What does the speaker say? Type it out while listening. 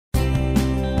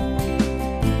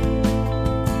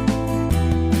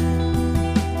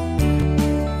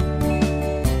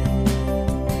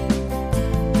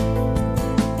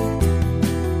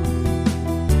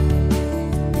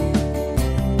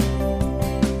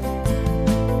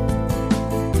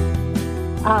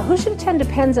Who should attend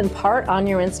depends in part on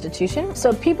your institution.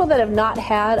 So people that have not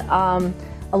had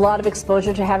a lot of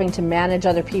exposure to having to manage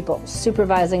other people,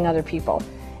 supervising other people,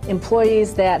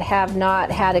 employees that have not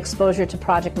had exposure to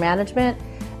project management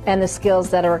and the skills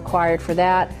that are required for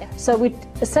that. So we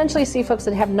essentially see folks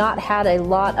that have not had a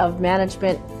lot of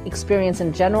management experience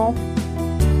in general.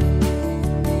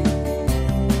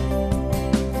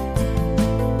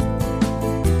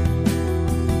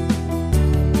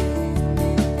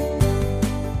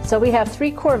 So we have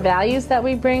 3 core values that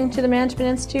we bring to the Management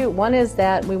Institute. One is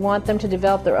that we want them to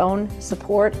develop their own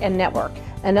support and network.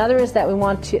 Another is that we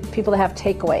want people to have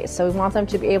takeaways. So we want them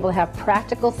to be able to have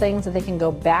practical things that they can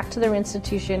go back to their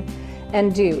institution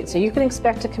and do. So you can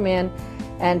expect to come in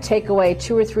and take away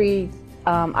 2 or 3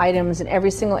 items in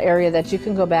every single area that you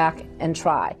can go back and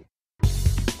try.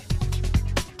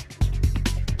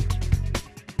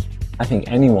 I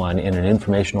think anyone in an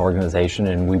information organization,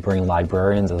 and we bring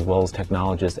librarians as well as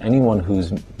technologists, anyone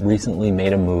who's recently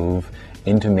made a move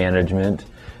into management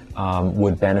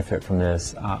would benefit from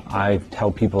this. I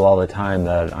tell people all the time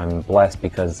that I'm blessed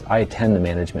because I attend the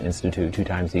Management Institute 2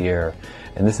 times a year,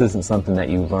 and this isn't something that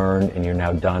you learn and you're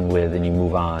now done with and you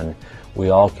move on.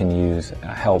 We all can use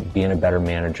help being a better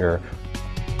manager.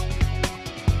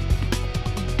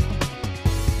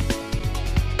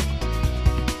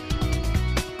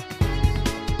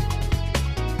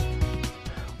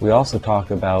 We also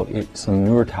talk about some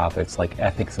newer topics like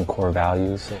ethics and core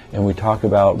values, and we talk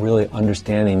about really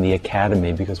understanding the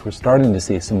academy, because we're starting to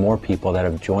see some more people that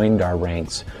have joined our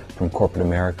ranks from corporate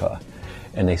America,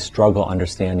 and they struggle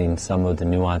understanding some of the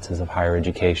nuances of higher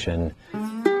education.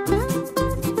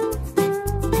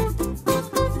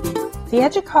 The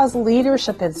EDUCAUSE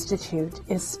Leadership Institute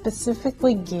is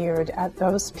specifically geared at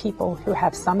those people who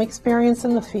have some experience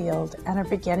in the field and are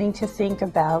beginning to think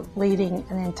about leading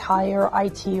an entire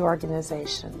IT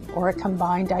organization or a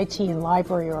combined IT and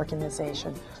library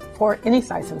organization for any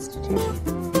size institution.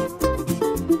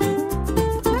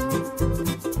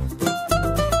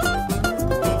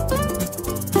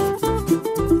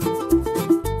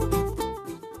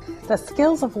 The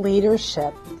skills of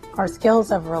leadership are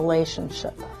skills of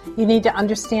relationship. You need to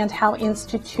understand how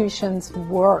institutions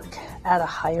work at a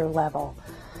higher level.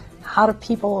 How do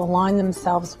people align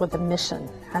themselves with the mission?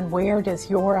 And where does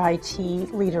your IT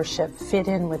leadership fit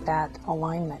in with that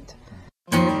alignment?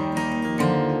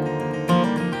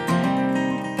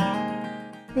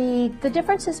 The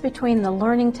differences between the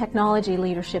Learning Technology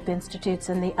Leadership Institutes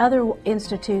and the other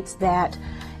institutes that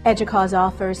EDUCAUSE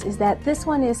offers is that this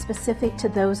one is specific to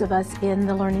those of us in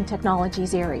the learning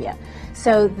technologies area.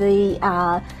 So the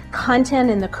content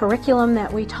and the curriculum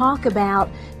that we talk about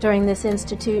during this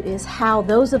institute is how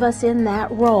those of us in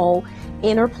that role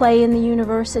interplay in the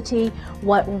university,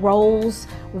 what roles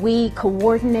we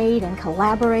coordinate and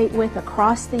collaborate with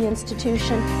across the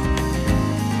institution.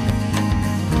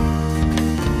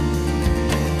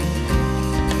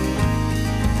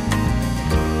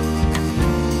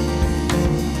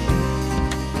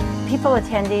 People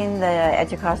attending the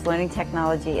EDUCAUSE Learning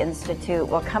Technology Institute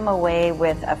will come away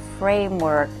with a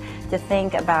framework to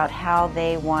think about how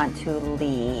they want to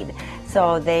lead.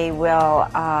 So they will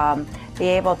be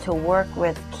able to work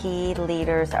with key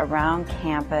leaders around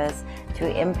campus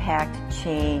to impact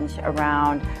change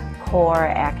around core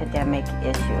academic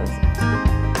issues.